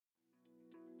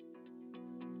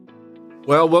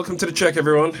Well, welcome to the check,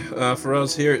 everyone. For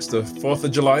us here, it's the 4th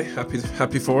of July. Happy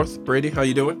 4th. Brady, how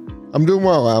you doing? I'm doing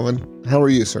well, Alvin. How are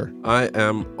you, sir? I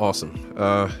am awesome.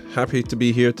 Happy to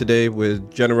be here today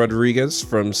with Jenna Rodriguez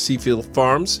from Seafield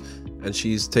Farms, and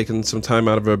she's taken some time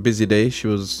out of her busy day. She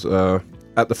was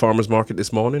at the farmer's market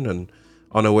this morning, and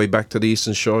on her way back to the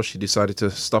Eastern Shore, she decided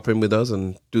to stop in with us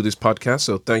and do this podcast.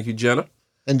 So thank you, Jenna.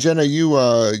 And Jenna, you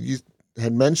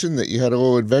had mentioned that you had a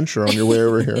little adventure on your way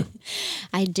over here.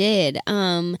 I did.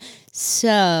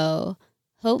 So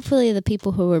hopefully the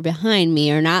people who were behind me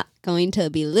are not going to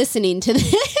be listening to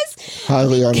this.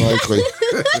 Highly unlikely.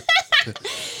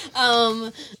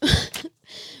 I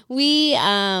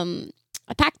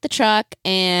packed the truck,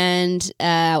 and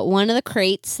one of the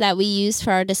crates that we used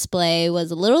for our display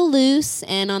was a little loose,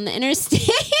 and on the interstate,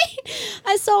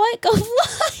 I saw it go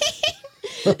flying.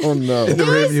 Oh, no. In the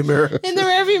rearview mirror. In the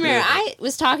rearview mirror. I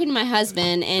was talking to my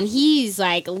husband, and he's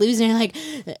like losing it, like,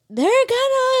 they're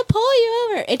gonna pull you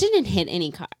over. It didn't hit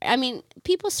any car. I mean,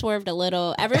 people swerved a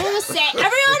little. Everyone was safe.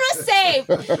 It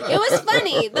was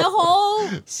funny. The whole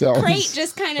crate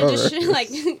just kind of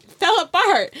fell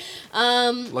apart.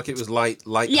 Like it was light.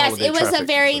 Yes, it was a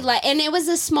very light, and it was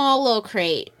a small little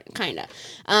crate, kind of.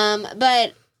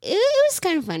 But it was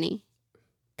kind of funny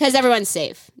because everyone's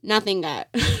safe. Nothing got.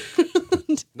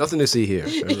 Nothing to see here.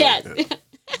 Yes.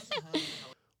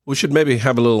 We should maybe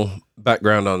have a little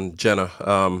background on Jenna.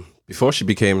 Before she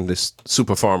became this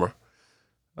super farmer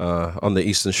on the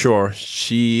Eastern Shore,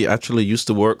 she actually used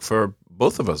to work for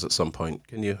both of us at some point.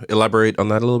 Can you elaborate on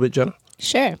that a little bit, Jenna?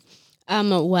 Sure.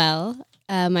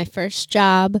 My first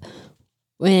job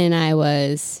when I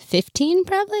was 15,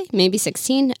 probably, maybe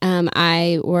 16,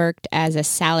 I worked as a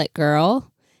salad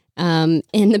girl in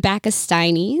the back of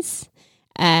Steiny's.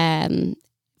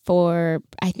 For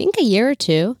I think a year or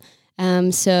two.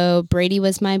 So Brady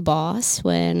was my boss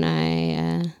when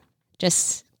I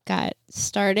just got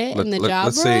started in the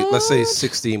job. Let's say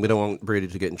 16. We don't want Brady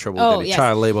to get in trouble with any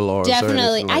child labor laws.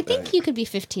 Definitely. I think you could be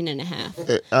 15 and a half.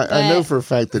 I know for a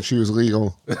fact that she was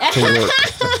legal to work.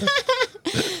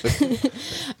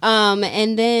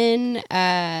 And then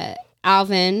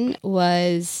Alvin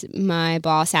was my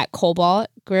boss at Cobalt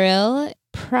Grill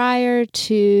prior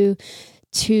to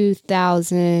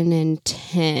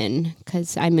 2010,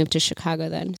 because I moved to Chicago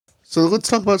then. So let's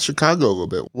talk about Chicago a little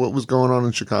bit. What was going on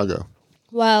in Chicago?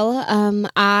 Well,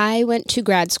 I went to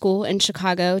grad school in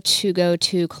Chicago to go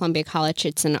to Columbia College.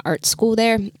 It's an art school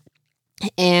there.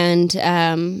 And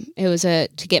it was to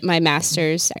get my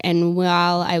master's. And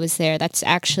while I was there, that's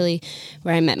actually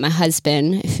where I met my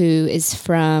husband, who is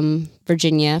from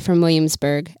Virginia, from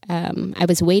Williamsburg. I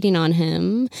was waiting on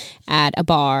him at a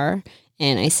bar,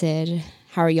 and I said,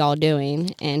 "How are y'all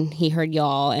doing?" And he heard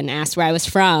y'all and asked where I was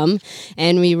from.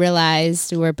 And we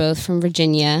realized we're both from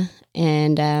Virginia.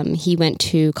 And he went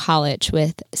to college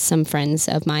with some friends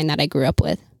of mine that I grew up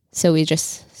with. So we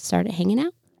just started hanging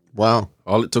out. Wow.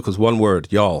 All it took was one word,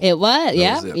 y'all. It was,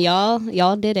 yeah.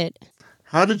 Y'all did it.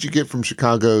 How did you get from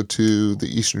Chicago to the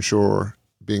Eastern Shore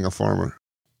being a farmer?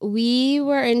 We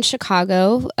were in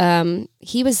Chicago.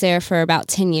 He was there for about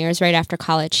 10 years right after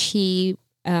college. He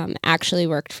actually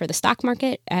worked for the stock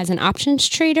market as an options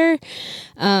trader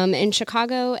in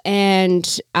Chicago.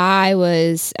 And I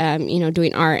was,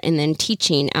 doing art and then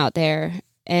teaching out there.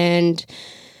 And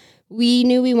we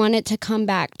knew we wanted to come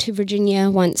back to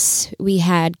Virginia once we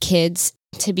had kids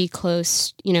to be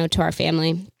close, to our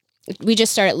family. We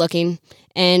just started looking,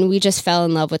 and we just fell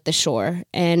in love with the shore.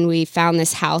 And we found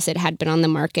this house. It had been on the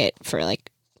market for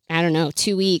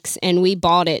 2 weeks, and we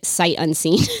bought it sight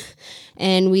unseen.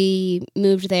 And we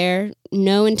moved there,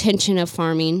 no intention of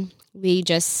farming. We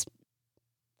just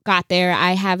got there.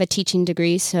 I have a teaching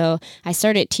degree, so I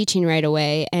started teaching right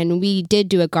away. And we did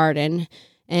do a garden,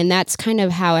 and that's kind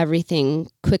of how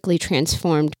everything quickly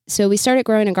transformed. So we started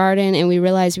growing a garden, and we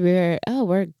realized we're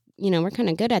kind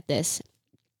of good at this.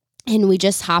 And we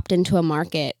just hopped into a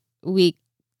market. We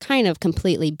kind of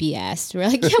completely BS. We're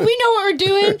like, yeah, we know what we're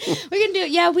doing. We can do it.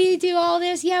 Yeah, we do all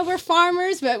this. Yeah, we're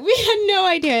farmers, but we had no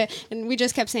idea. And we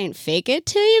just kept saying, fake it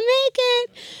till you make it.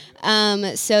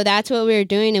 So that's what we were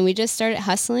doing. And we just started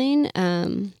hustling.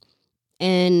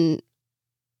 And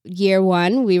year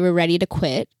one, we were ready to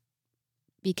quit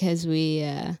because we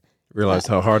realized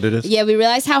how hard it is. Yeah, we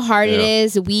realized how hard it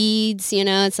is. Weeds,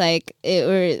 it's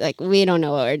we don't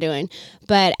know what we're doing.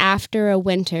 But after a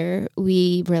winter,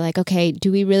 we were like, okay,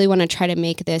 do we really want to try to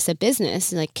make this a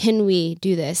business? Like, can we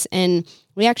do this? And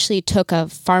we actually took a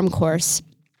farm course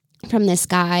from this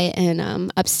guy in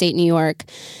upstate New York,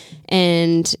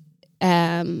 and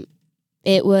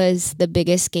it was the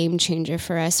biggest game changer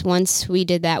for us. Once we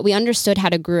did that, we understood how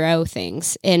to grow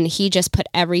things, and he just put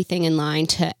everything in line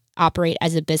to operate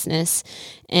as a business.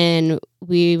 And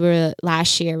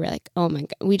last year, we're like, oh my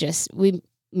God, we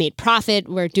made profit.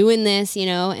 We're doing this,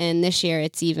 and this year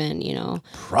it's even,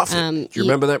 Profit. Do you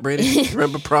remember that, Brady? Do you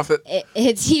remember profit?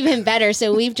 It's even better.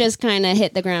 So we've just kind of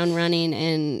hit the ground running,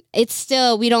 and it's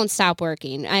still, we don't stop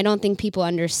working. I don't think people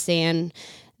understand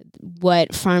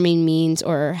what farming means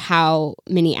or how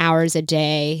many hours a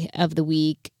day of the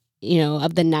week,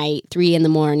 of the night, 3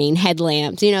 a.m,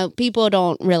 headlamps, people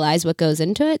don't realize what goes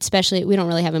into it, especially we don't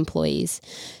really have employees.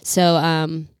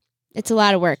 So it's a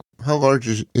lot of work. How large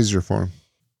is your farm?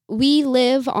 We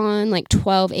live on like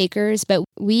 12 acres, but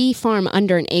we farm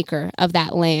under an acre of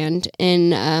that land.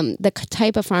 And the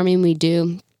type of farming we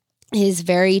do is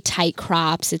very tight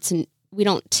crops. We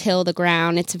don't till the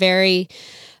ground. It's very,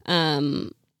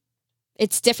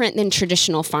 it's different than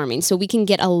traditional farming. So we can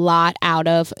get a lot out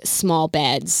of small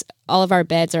beds. All of our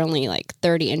beds are only like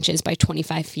 30 inches by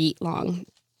 25 feet long.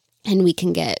 And we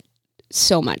can get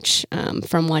so much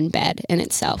from one bed in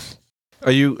itself.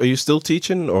 Are you still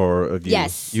teaching, or have you?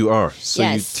 Yes. You are. So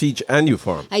yes. You teach and you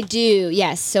farm. I do.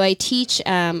 Yes. So I teach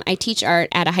art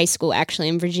at a high school, actually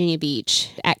in Virginia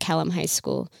Beach at Kellum High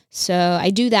School. So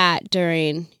I do that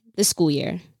during the school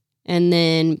year, and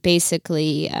then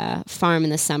basically farm in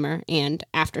the summer and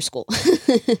after school.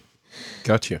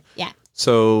 Gotcha. Yeah.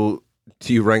 So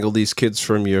do you wrangle these kids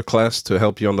from your class to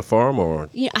help you on the farm, or?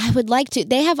 Yeah, I would like to.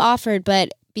 They have offered,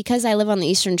 but because I live on the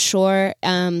Eastern Shore,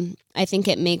 I think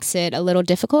it makes it a little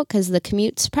difficult because the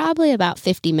commute's probably about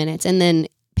 50 minutes, and then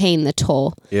paying the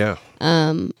toll. Yeah.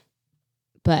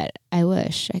 But I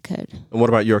wish I could. And what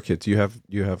about your kids? You have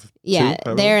Yeah,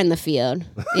 two? they're in the field.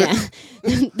 Yeah.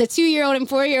 The 2-year-old and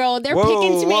 4-year-old, they're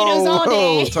picking tomatoes all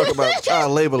day. Talk about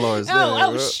child labor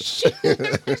laws. Shit.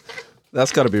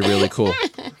 That's got to be really cool.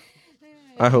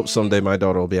 I hope someday my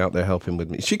daughter will be out there helping with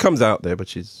me. She comes out there, but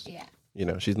she's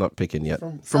she's not picking yet.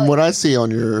 From what I see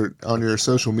on your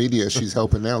social media, she's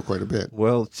helping now quite a bit.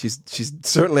 Well, she's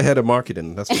certainly head of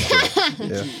marketing. That's for sure.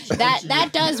 Yeah. That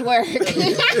does work.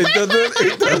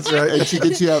 It does, right? And she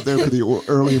gets you out there for the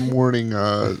early morning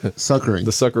suckering.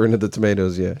 The suckering of the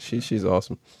tomatoes. Yeah, she's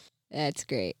awesome. That's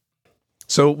great.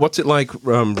 So, what's it like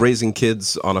raising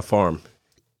kids on a farm?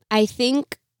 I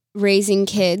think raising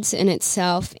kids in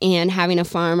itself and having a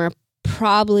farm are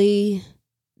probably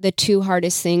the two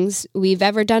hardest things we've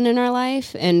ever done in our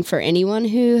life. And for anyone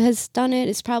who has done it,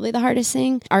 it's probably the hardest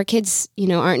thing. Our kids,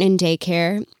 aren't in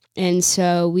daycare. And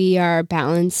so we are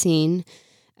balancing,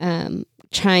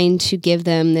 trying to give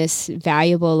them this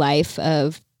valuable life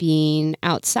of being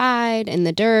outside in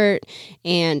the dirt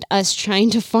and us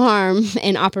trying to farm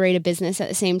and operate a business at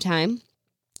the same time.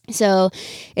 So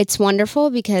it's wonderful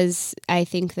because I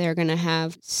think they're going to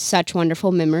have such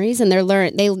wonderful memories, and they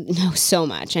know so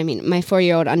much. I mean, my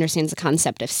 4-year-old understands the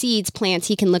concept of seeds, plants.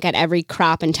 He can look at every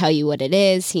crop and tell you what it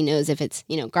is. He knows if it's,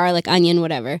 garlic, onion,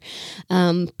 whatever.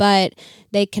 But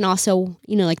they can also,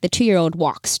 like the 2-year-old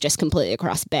walks just completely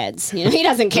across beds. He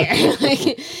doesn't care.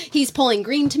 He's pulling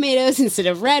green tomatoes instead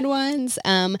of red ones.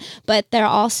 But they'll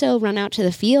also run out to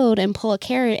the field and pull a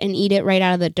carrot and eat it right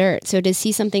out of the dirt. So to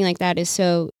see something like that is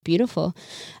so beautiful.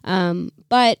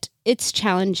 But it's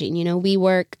challenging. We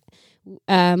work,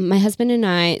 my husband and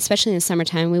I, especially in the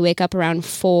summertime, we wake up around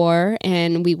 4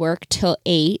 and we work till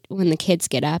 8 when the kids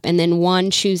get up. And then one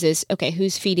chooses, okay,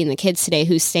 who's feeding the kids today?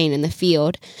 Who's staying in the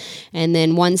field? And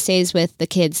then one stays with the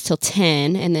kids till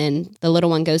 10. And then the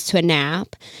little one goes to a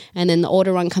nap. And then the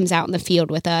older one comes out in the field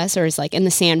with us, or is like in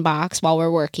the sandbox while we're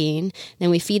working.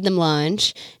 Then we feed them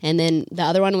lunch. And then the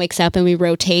other one wakes up and we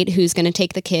rotate who's going to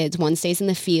take the kids. One stays in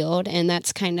the field. And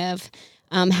that's kind of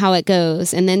how it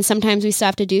goes. And then sometimes we still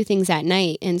have to do things at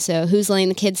night. And so who's laying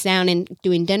the kids down and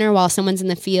doing dinner while someone's in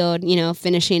the field,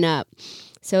 finishing up.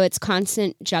 So it's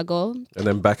constant juggle. And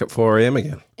then back at 4 a.m.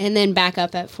 again. And then back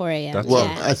up at 4 a.m. Well,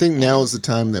 yeah. I think now is the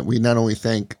time that we not only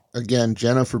thank, again,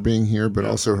 Jenna for being here, but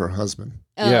also her husband.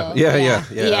 Oh, yeah,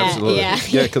 absolutely.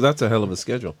 Yeah, because that's a hell of a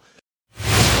schedule.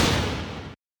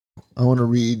 I want to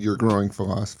read your growing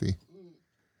philosophy.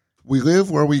 We live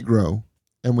where we grow,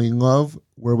 and we love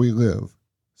where we live.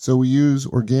 So we use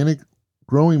organic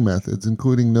growing methods,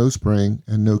 including no spraying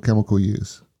and no chemical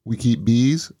use. We keep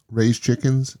bees, raise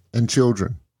chickens, and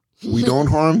children. We don't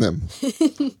harm them.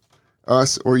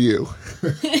 Us or you.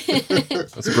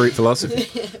 That's a great philosophy.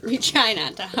 We try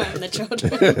not to harm the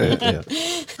children.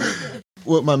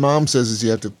 What my mom says is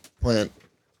you have to plant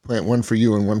one for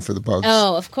you and one for the bugs.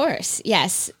 Oh, of course.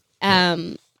 Yes.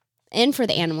 and for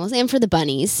the animals and for the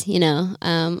bunnies,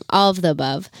 all of the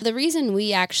above. The reason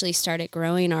we actually started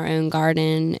growing our own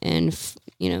garden and,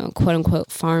 quote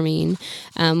unquote farming,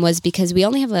 was because we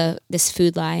only have this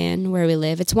Food Lion where we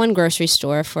live. It's one grocery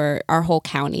store for our whole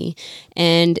county,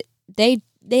 and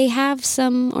they have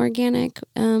some organic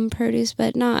produce,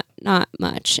 but not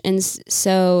much. And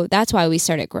so that's why we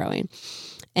started growing.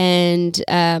 And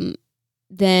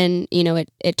then,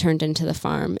 it turned into the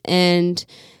farm. And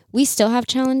we still have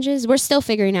challenges. We're still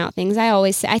figuring out things. I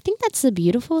always say, I think that's the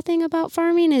beautiful thing about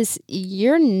farming is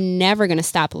you're never going to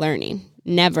stop learning.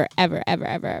 Never, ever, ever,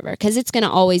 ever, ever. Because it's going to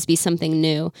always be something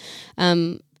new.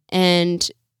 I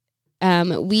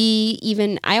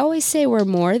always say we're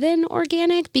more than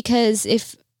organic because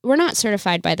if we're not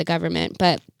certified by the government,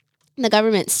 but the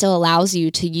government still allows you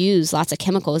to use lots of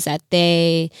chemicals that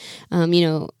they,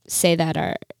 say that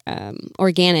are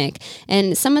organic.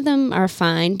 And some of them are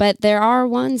fine, but there are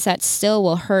ones that still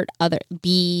will hurt other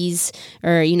bees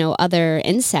or, other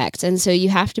insects. And so you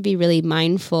have to be really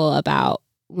mindful about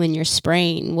when you're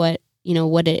spraying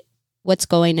what's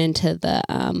going into the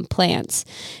plants.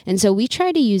 And so we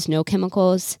try to use no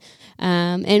chemicals.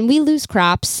 And we lose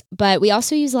crops, but we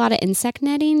also use a lot of insect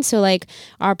netting. So like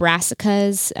our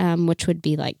brassicas, which would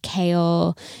be like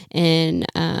kale and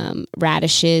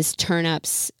radishes,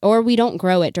 turnips, or we don't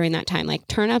grow it during that time. Like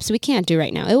turnips, we can't do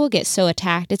right now. It will get so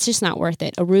attacked. It's just not worth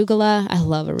it. Arugula, I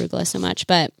love arugula so much,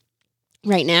 but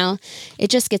right now,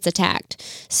 it just gets attacked.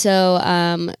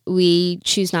 So we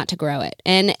choose not to grow it.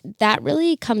 And that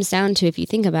really comes down to, if you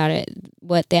think about it,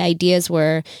 what the ideas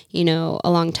were, a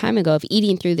long time ago of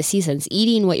eating through the seasons,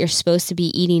 eating what you're supposed to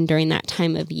be eating during that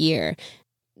time of year.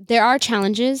 There are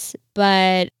challenges,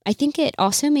 but I think it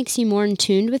also makes you more in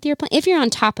tune with your plant. If you're on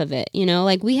top of it,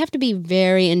 like we have to be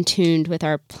very in tune with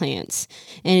our plants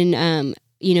and,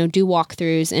 do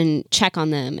walkthroughs and check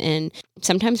on them. And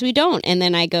sometimes we don't. And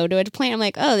then I go to a plant, I'm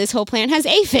like, oh, this whole plant has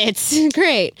aphids.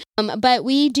 Great. But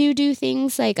we do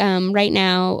things like right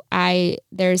now,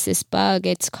 there's this bug.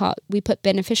 We put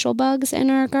beneficial bugs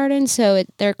in our garden. So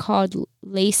they're called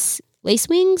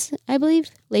lacewings, I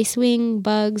believe. Lacewing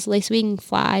bugs, lacewing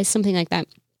flies, something like that.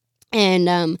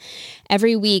 And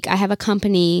every week I have a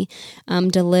company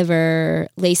deliver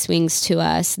lacewings to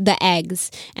us, the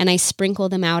eggs, and I sprinkle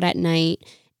them out at night.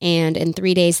 And in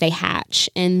 3 days they hatch,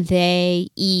 and they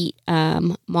eat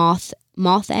moth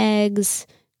eggs,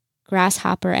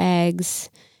 grasshopper eggs,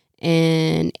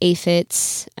 and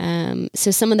aphids.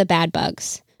 So some of the bad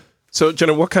bugs. So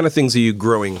Jenna, what kind of things are you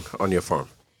growing on your farm?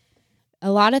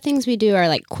 A lot of things we do are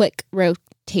like quick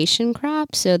rotation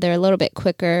crops, so they're a little bit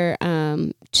quicker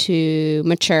to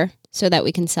mature so that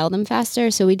we can sell them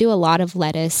faster. So we do a lot of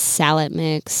lettuce, salad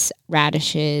mix,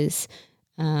 radishes,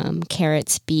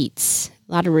 carrots, beets,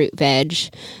 a lot of root veg.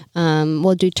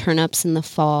 We'll do turnips in the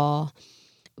fall.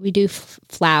 We do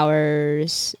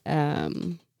flowers.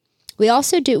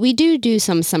 We do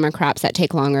some summer crops that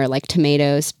take longer, like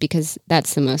tomatoes, because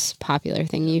that's the most popular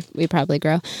thing we probably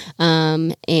grow.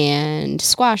 And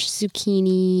squash,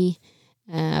 zucchini,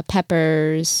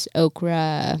 peppers,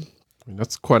 okra.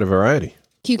 That's quite a variety.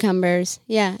 Cucumbers.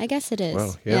 Yeah, I guess it is.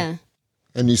 Wow, yeah.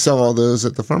 And you sell all those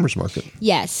at the farmer's market?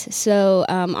 Yes. So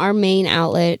our main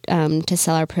outlet to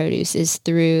sell our produce is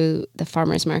through the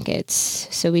farmer's markets.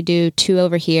 So we do 2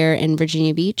 over here in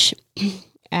Virginia Beach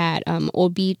at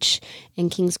Old Beach and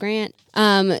Kings Grant.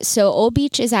 So Old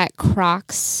Beach is at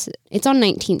Crocs. It's on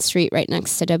 19th Street right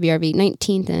next to WRV.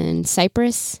 19th and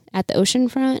Cypress at the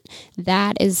oceanfront.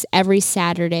 That is every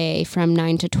Saturday from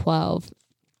 9 to 12.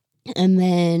 And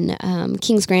then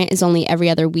Kings Grant is only every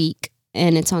other week,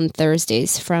 and it's on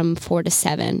Thursdays from 4 to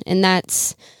 7. And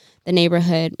that's the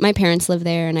neighborhood. My parents live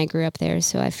there, and I grew up there,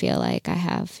 so I feel like I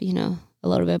have, a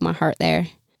little bit of my heart there.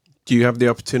 Do you have the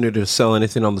opportunity to sell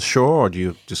anything on the shore, or do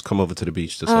you just come over to the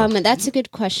beach to sell? That's a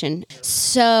good question.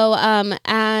 So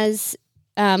as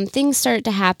things started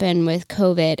to happen with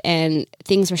COVID and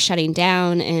things were shutting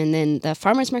down, and then the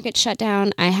farmer's market shut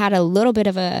down, I had a little bit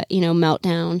of a,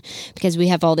 meltdown because we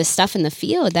have all this stuff in the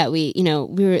field that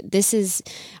this is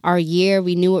our year.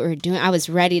 We knew what we were doing. I was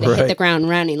ready to hit the ground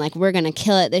running. Like, we're going to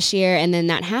kill it this year. And then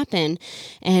that happened.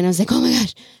 And I was like, oh my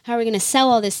gosh, how are we going to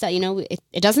sell all this stuff?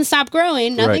 It doesn't stop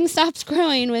growing. Nothing stops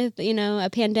growing with, a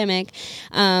pandemic.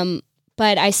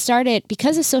 But I started,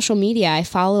 because of social media, I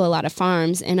follow a lot of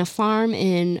farms, and a farm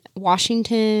in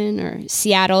Washington or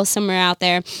Seattle, somewhere out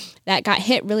there, that got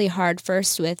hit really hard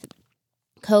first with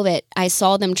COVID, I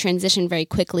saw them transition very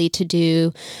quickly to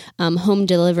do home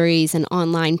deliveries and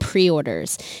online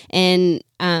pre-orders. And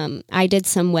I did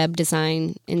some web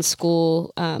design in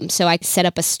school. So I set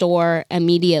up a store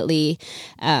immediately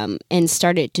and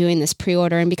started doing this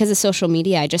pre-order. And because of social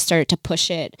media, I just started to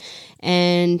push it.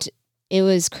 And it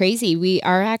was crazy.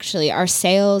 Our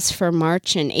sales for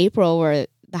March and April were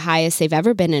the highest they've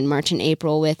ever been in March and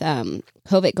April with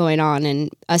COVID going on and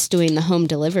us doing the home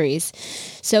deliveries.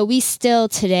 So we still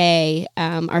today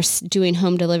are doing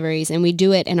home deliveries, and we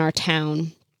do it in our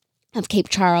town of Cape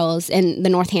Charles in the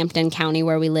Northampton County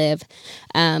where we live.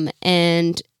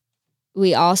 And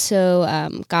we also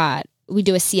we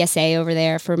do a CSA over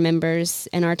there for members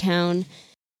in our town.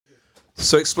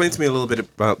 So explain to me a little bit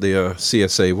about the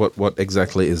CSA. What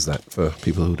exactly is that for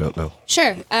people who don't know?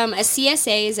 Sure. A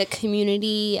CSA is a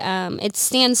community, it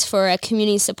stands for a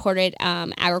community-supported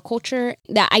agriculture.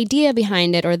 The idea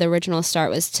behind it, or the original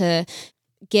start, was to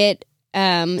get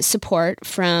support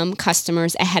from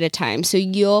customers ahead of time. So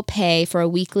you'll pay for a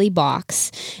weekly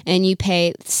box, and you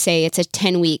pay, say it's a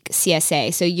 10-week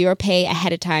CSA. So you'll pay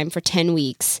ahead of time for 10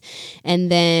 weeks.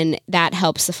 And then that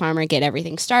helps the farmer get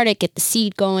everything started, get the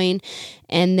seed going.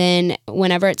 And then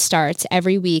whenever it starts,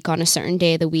 every week on a certain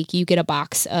day of the week, you get a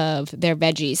box of their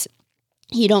veggies.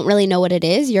 You don't really know what it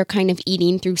is. You're kind of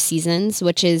eating through seasons,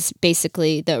 which is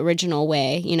basically the original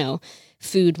way,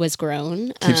 food was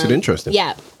grown. Keeps it interesting.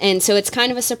 Yeah. And so it's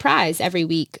kind of a surprise every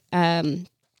week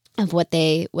of what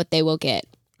they will get.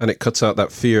 And it cuts out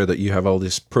that fear that you have all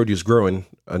this produce growing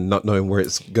and not knowing where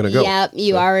it's going to go. Yep.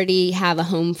 You already have a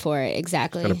home for it.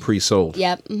 Exactly. Kind of pre-sold.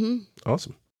 Yep. Mm-hmm.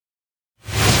 Awesome.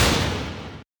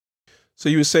 So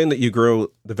you were saying that you grow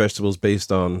the vegetables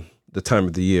based on the time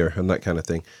of the year and that kind of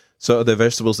thing. So are there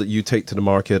vegetables that you take to the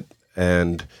market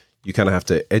and you kind of have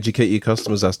to educate your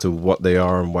customers as to what they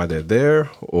are and why they're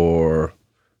there? Or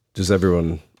does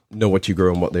everyone know what you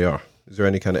grow and what they are? Is there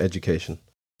any kind of education?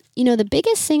 The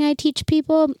biggest thing I teach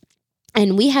people,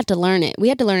 and we had to learn it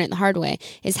the hard way,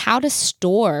 is how to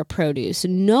store produce.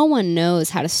 No one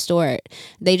knows how to store it.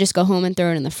 They just go home and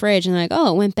throw it in the fridge and they're like,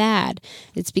 oh, it went bad.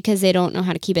 It's because they don't know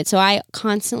how to keep it. So I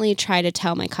constantly try to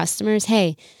tell my customers,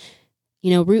 hey,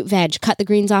 root veg, cut the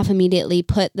greens off immediately,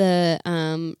 put the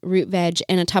root veg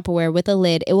in a Tupperware with a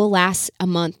lid. It will last a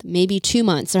month, maybe 2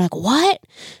 months. They're like, what?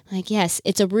 I'm like, yes,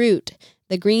 it's a root.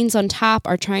 The greens on top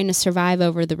are trying to survive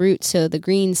over the root. So the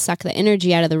greens suck the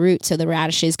energy out of the root. So the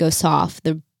radishes go soft,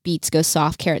 the beets go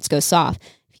soft, carrots go soft.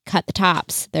 If you cut the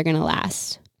tops, they're going to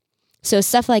last. So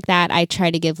stuff like that, I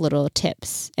try to give little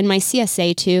tips. And my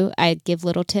CSA too, I give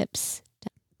little tips.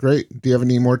 Great. Do you have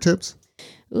any more tips?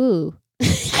 Ooh.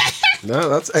 No,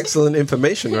 that's excellent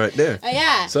information right there.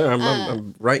 Yeah. So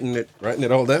I'm writing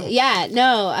it all down. Yeah,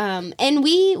 no. And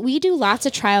we do lots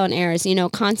of trial and errors.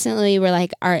 Constantly we're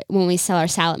like, when we sell our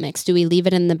salad mix, do we leave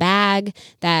it in the bag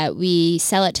that we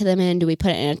sell it to them in? Do we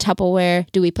put it in a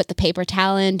Tupperware? Do we put the paper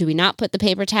towel in? Do we not put the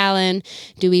paper towel in?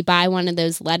 Do we buy one of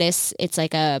those lettuce? It's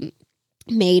like a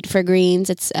made for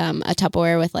greens. It's a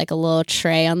Tupperware with like a little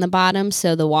tray on the bottom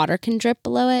so the water can drip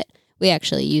below it. We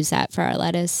actually use that for our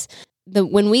lettuce.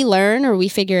 When we learn or we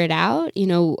figure it out,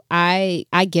 I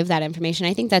give that information.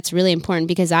 I think that's really important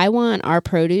because I want our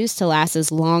produce to last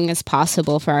as long as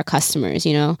possible for our customers.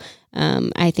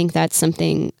 I think that's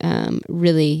something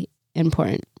really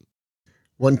important.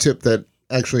 One tip that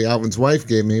actually Alvin's wife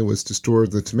gave me was to store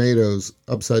the tomatoes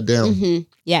upside down. Mm-hmm.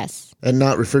 Yes. And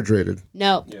not refrigerated.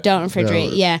 No, don't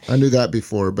refrigerate. Yeah. I knew that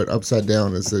before, but upside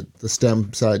down is the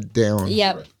stem side down.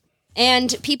 Yep.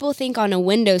 And people think on a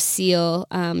windowsill,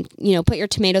 put your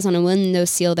tomatoes on a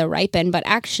windowsill, they'll ripen, but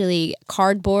actually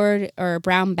cardboard or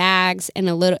brown bags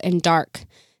and dark,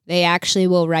 they actually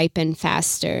will ripen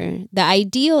faster. The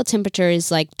ideal temperature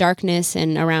is like darkness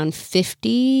and around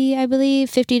 50, I believe,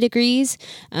 50 degrees.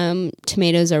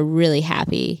 Tomatoes are really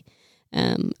happy.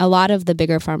 A lot of the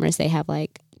bigger farmers, they have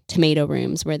like tomato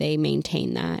rooms where they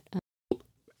maintain that.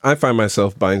 I find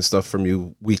myself buying stuff from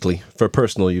you weekly for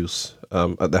personal use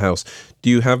at the house. Do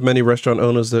you have many restaurant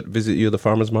owners that visit you at the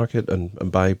farmers market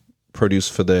and buy produce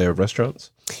for their restaurants?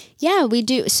 Yeah, we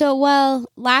do. So,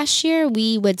 last year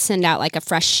we would send out like a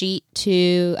fresh sheet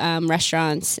to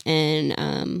restaurants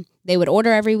and they would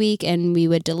order every week and we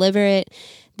would deliver it.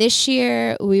 This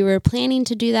year we were planning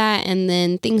to do that and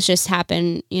then things just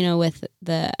happened, with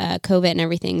the COVID and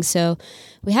everything. So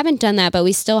we haven't done that, but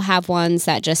we still have ones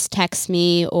that just text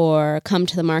me or come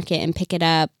to the market and pick it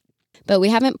up. But we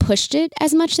haven't pushed it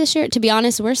as much this year. To be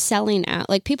honest, we're selling out.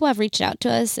 Like people have reached out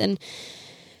to us and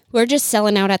we're just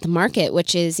selling out at the market,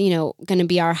 which is, going to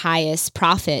be our highest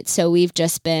profit. So we've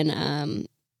just been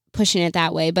pushing it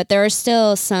that way. But there are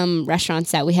still some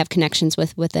restaurants that we have connections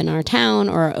with within our town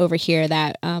or over here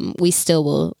that we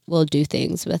still will do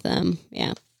things with them.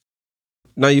 Yeah.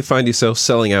 Now you find yourself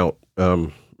selling out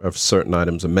of certain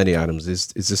items or many items.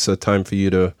 Is this a time for you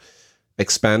to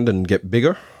expand and get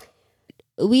bigger?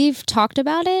 We've talked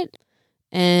about it,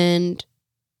 and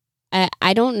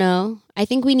I don't know. I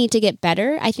think we need to get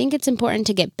better. I think it's important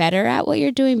to get better at what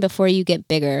you're doing before you get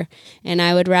bigger. And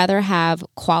I would rather have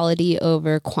quality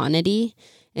over quantity.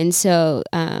 And so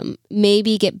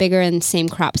maybe get bigger in the same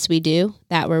crops we do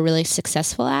that we're really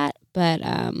successful at. But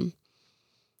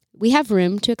we have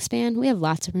room to expand. We have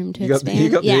lots of room to expand. You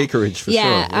got the acreage for sure.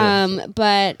 Yeah.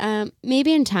 But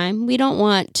maybe in time. We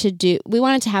want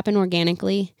it to happen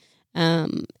organically.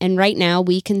 And right now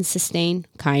we can sustain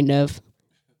kind of.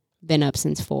 Been up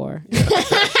since 4.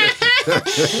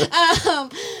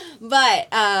 But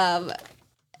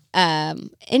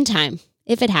in time,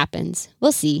 if it happens,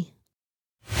 we'll see.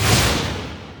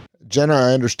 Jenna,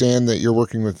 I understand that you're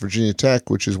working with Virginia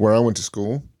Tech, which is where I went to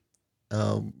school,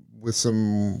 with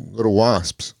some little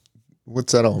wasps.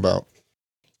 What's that all about?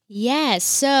 Yeah,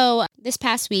 so this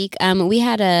past week, we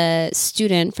had a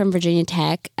student from Virginia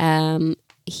Tech.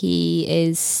 He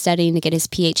is studying to get his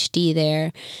PhD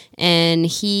there, and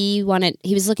he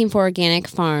was looking for organic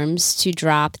farms to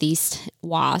drop these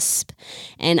wasps.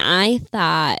 And I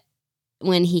thought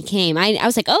when he came, I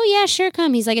was like, oh yeah, sure,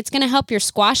 come. He's like, it's going to help your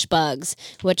squash bugs,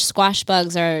 which squash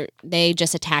bugs they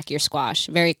just attack your squash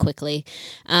very quickly.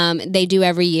 They do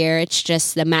every year. It's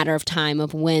just a matter of time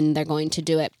of when they're going to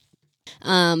do it.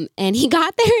 And he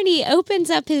got there and he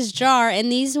opens up his jar,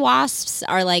 and these wasps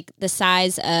are like the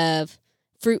size of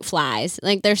fruit flies.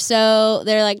 Like they're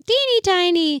like teeny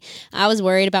tiny. I was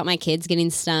worried about my kids getting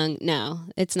stung. No,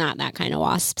 it's not that kind of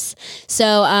wasps.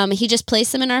 So he just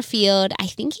placed them in our field. I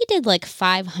think he did like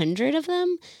 500 of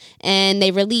them, and they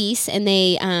release, and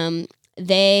they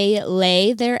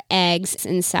lay their eggs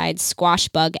inside squash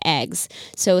bug eggs.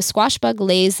 So a squash bug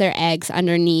lays their eggs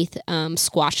underneath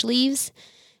squash leaves,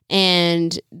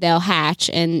 and they'll hatch,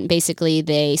 and basically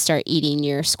they start eating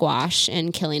your squash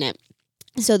and killing it.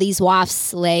 So these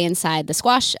wasps lay inside the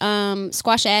squash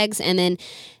eggs, and then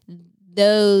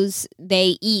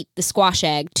they eat the squash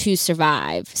egg to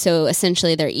survive. So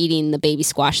essentially they're eating the baby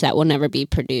squash that will never be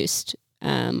produced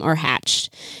or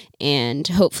hatched, and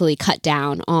hopefully cut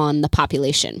down on the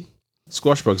population.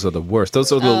 Squash bugs are the worst.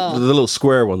 Those are the little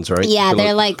square ones, right? Yeah,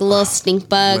 they're like little stink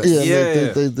bugs.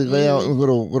 Yeah. They lay out in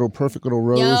little perfect little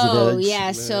rows of eggs.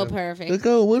 Yeah, so perfect. Like,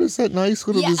 what is that nice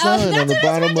little design on the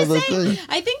bottom of the thing?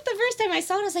 I think the first time I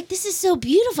saw it, I was like, this is so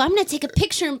beautiful. I'm going to take a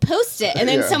picture and post it. And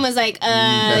then someone's like,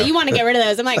 you want to get rid of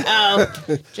those. I'm like,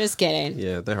 oh, just kidding.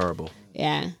 Yeah, they're horrible.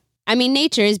 Yeah. I mean,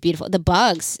 nature is beautiful. The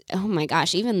bugs, oh my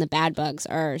gosh, even the bad bugs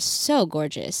are so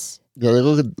gorgeous. Yeah, they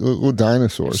look like little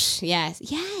dinosaurs. Yes.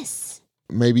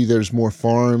 Maybe there's more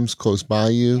farms close by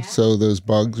you, so those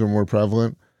bugs are more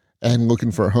prevalent. And looking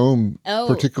for a home,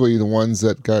 particularly the ones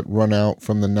that got run out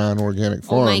from the non-organic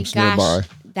farms nearby.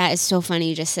 That is so funny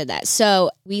you just said that.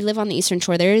 So we live on the Eastern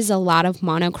Shore. There is a lot of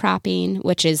monocropping,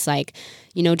 which is like,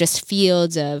 just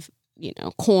fields of,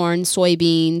 corn,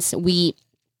 soybeans, wheat.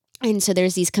 And so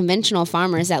there's these conventional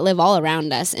farmers that live all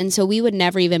around us. And so we would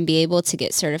never even be able to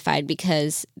get certified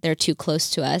because they're too close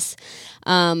to us.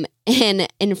 And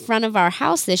in front of our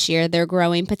house this year, they're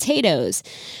growing potatoes.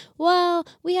 Well,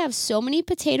 we have so many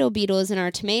potato beetles in our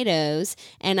tomatoes.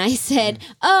 And I said,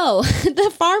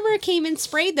 the farmer came and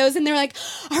sprayed those. And they're like,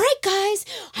 all right, guys,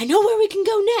 I know where we can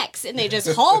go next. And they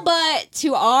just haul butt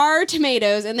to our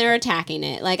tomatoes, and they're attacking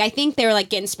it. Like, I think they were like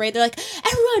getting sprayed. They're like,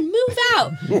 everyone move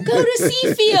out, go to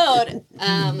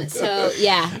Seafield. So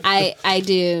yeah, I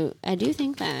do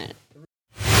think that.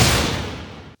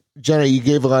 Jenna, you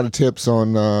gave a lot of tips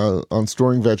on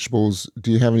storing vegetables.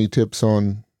 Do you have any tips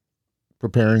on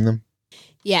preparing them?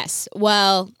 Yes.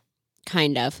 Well,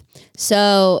 kind of.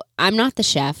 So I'm not the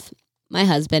chef. My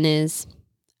husband is.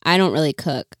 I don't really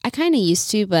cook. I kind of used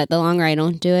to, but the longer I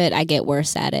don't do it, I get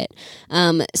worse at it.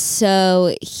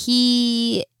 So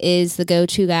he is the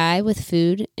go-to guy with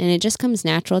food, and it just comes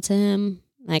natural to him.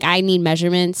 Like, I need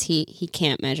measurements. He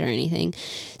can't measure anything.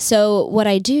 So what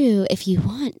I do, if you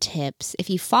want tips, if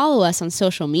you follow us on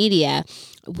social media,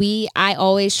 I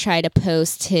always try to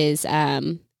post his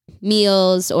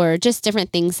meals or just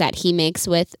different things that he makes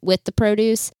with the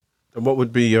produce. And what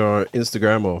would be your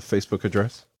Instagram or Facebook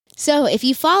address? So if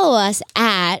you follow us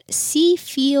at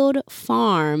Seafield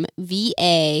Farm,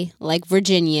 VA, like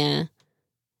Virginia,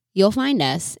 you'll find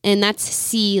us. And that's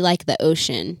sea like the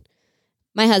ocean.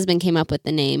 My husband came up with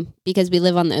the name because we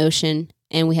live on the ocean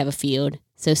and we have a field.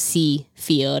 So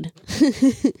Seafield.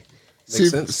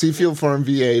 sense.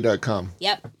 SeafieldFarmVA.com.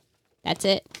 Yep. That's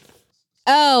it.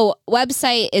 Oh,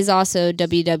 website is also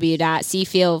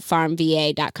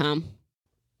www.seafieldfarmva.com.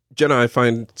 Jenna, I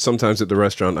find sometimes at the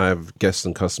restaurant I have guests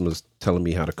and customers telling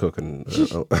me how to cook and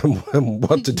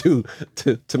what to do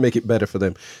to make it better for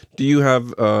them. Do you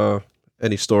have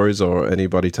any stories or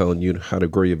anybody telling you how to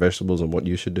grow your vegetables and what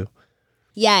you should do?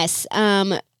 Yes.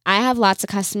 I have lots of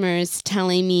customers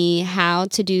telling me how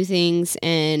to do things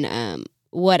and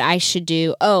what I should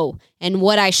do. Oh, and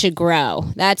what I should grow.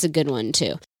 That's a good one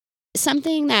too.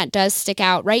 Something that does stick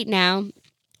out right now,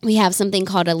 we have something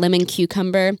called a lemon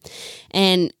cucumber,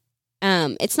 and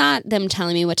it's not them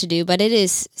telling me what to do, but it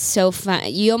is so fun.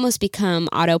 You almost become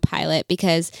autopilot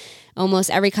because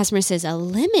almost every customer says, a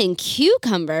lemon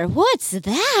cucumber? What's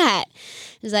that?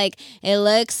 It's like, it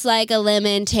looks like a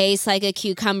lemon, tastes like a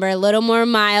cucumber, a little more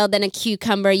mild than a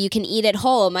cucumber. You can eat it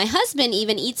whole. My husband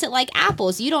even eats it like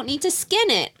apples. You don't need to skin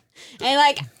it. And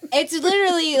like, it's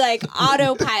literally like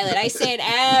autopilot. I say it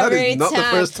every time. That is not the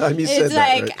first time you said that. It's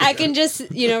like, right? I can just,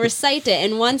 recite it.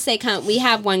 And once they come, we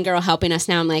have one girl helping us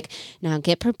now. I'm like, now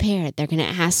get prepared. They're going to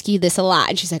ask you this a lot.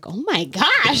 And she's like, oh my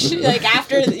gosh. Like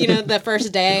after, the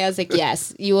first day, I was like,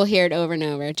 yes, you will hear it over and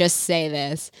over. Just say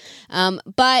this.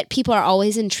 But people are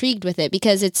always intrigued with it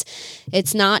because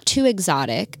it's not too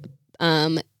exotic.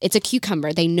 It's a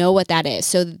cucumber. They know what that is.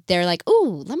 So they're like,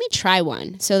 ooh, let me try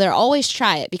one. So they'll always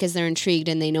try it because they're intrigued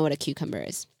and they know what a cucumber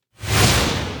is.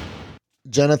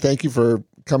 Jenna, thank you for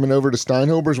coming over to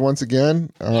Steinhober's once again,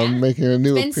 making a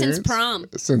new appearance. Since prom.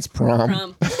 Since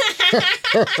prom.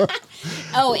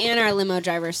 Oh, and our limo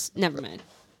drivers. Never mind.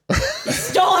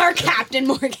 Stole our Captain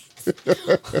Morgan.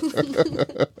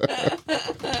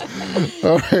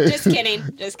 All right. Just kidding.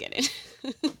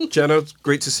 Jenna, it's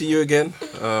great to see you again.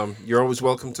 You're always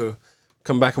welcome to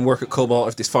come back and work at Cobalt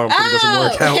if this farm thing doesn't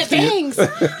work out for you. Thanks.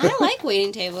 I like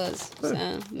waiting tables,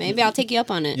 so maybe I'll take you up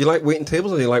on it. You like waiting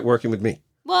tables or you like working with me?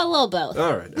 Well, a little both.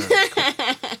 All right.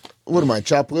 What am I,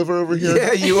 chopped liver over here?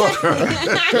 Yeah, you are.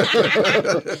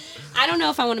 I don't know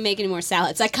if I want to make any more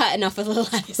salads. I cut enough of the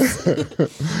lettuce.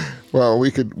 Well,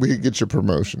 we could get your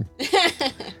promotion.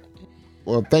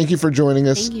 Well, thank you for joining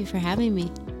us. Thank you for having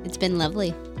me. It's been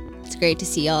lovely. It's great to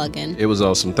see y'all again. It was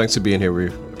awesome. Thanks for being here. We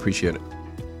appreciate it.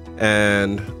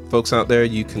 And folks out there,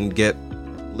 you can get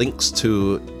links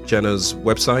to Jenna's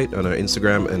website on her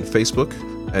Instagram and Facebook.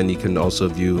 And you can also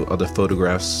view other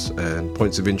photographs and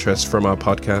points of interest from our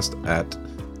podcast at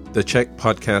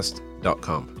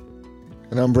thecheckpodcast.com.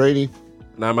 And I'm Brady.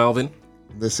 And I'm Alvin.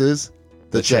 This is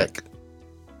The Check.